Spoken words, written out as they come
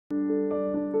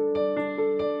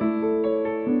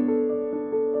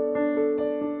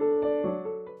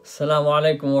Assalamu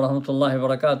alaikum wa rahmatullahi wa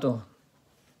barakatuh.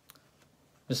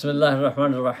 Bismillahir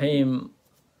Rahmanir Rahim.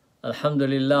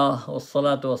 Alhamdulillah wa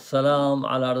salatu wa salam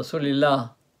ala Rasulillah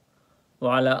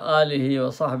wa ala alihi wa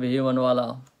sahbihi wa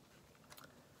wala.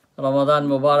 Ramadan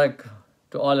Mubarak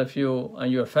to all of you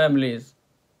and your families.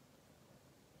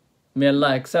 May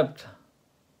Allah accept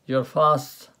your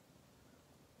fast,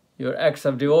 your acts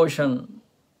of devotion,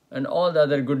 and all the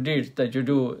other good deeds that you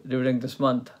do during this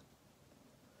month.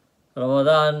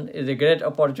 Ramadan is a great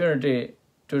opportunity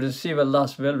to receive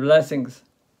Allah's blessings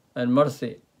and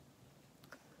mercy.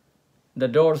 The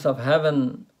doors of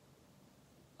heaven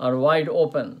are wide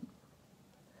open,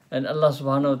 and Allah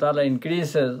subhanahu wa ta'ala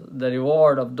increases the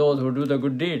reward of those who do the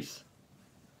good deeds.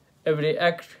 Every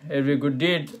act, every good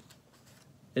deed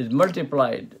is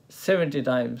multiplied 70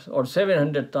 times or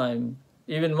 700 times,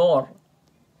 even more.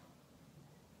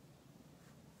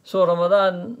 So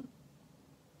Ramadan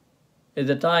is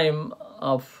a time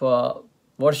of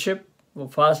worship,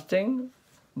 fasting,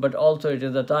 but also it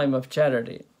is a time of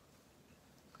charity.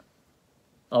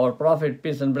 Our Prophet,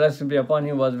 peace and blessings be upon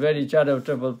him, was a very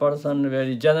charitable person,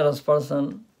 very generous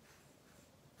person,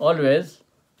 always,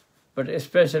 but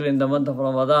especially in the month of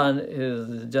Ramadan,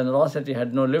 his generosity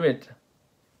had no limit.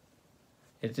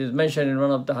 It is mentioned in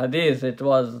one of the hadiths, it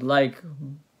was like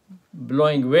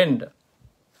blowing wind.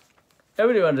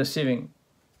 Everyone receiving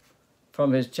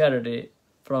from his charity,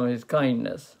 from his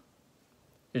kindness.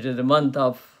 It is the month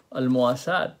of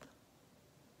al-muasat,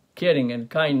 caring and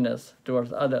kindness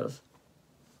towards others.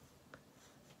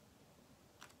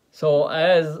 So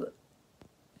as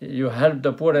you help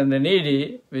the poor and the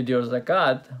needy with your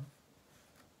zakat,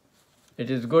 it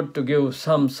is good to give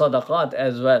some sadaqat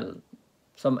as well,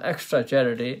 some extra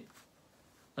charity,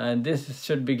 and this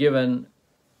should be given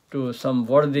to some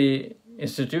worthy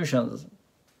institutions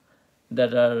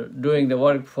that are doing the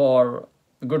work for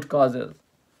good causes.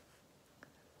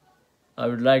 I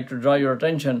would like to draw your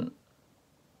attention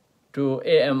to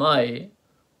AMI,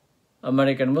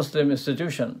 American Muslim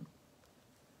Institution,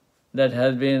 that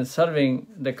has been serving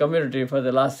the community for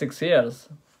the last 6 years.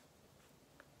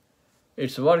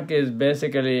 Its work is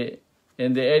basically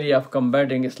in the area of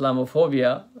combating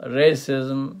Islamophobia,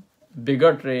 racism,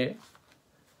 bigotry,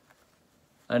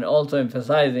 and also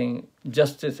emphasizing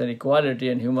justice and equality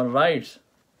and human rights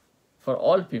for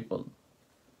all people.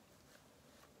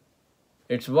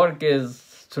 Its work is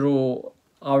through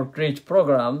outreach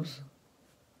programs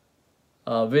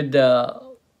with the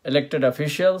elected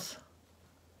officials,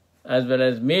 as well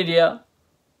as media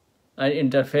and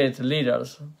interfaith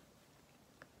leaders.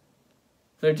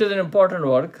 So it is an important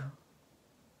work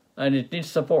and it needs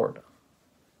support.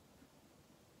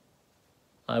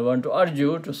 I want to urge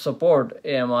you to support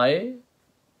AMI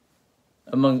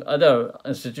among other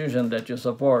institutions that you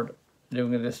support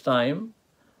during this time.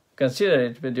 Consider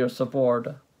it with your support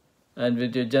and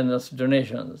with your generous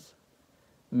donations.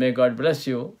 May God bless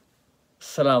you.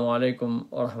 Assalamu alaikum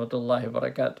wa rahmatullahi wa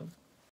barakatuh.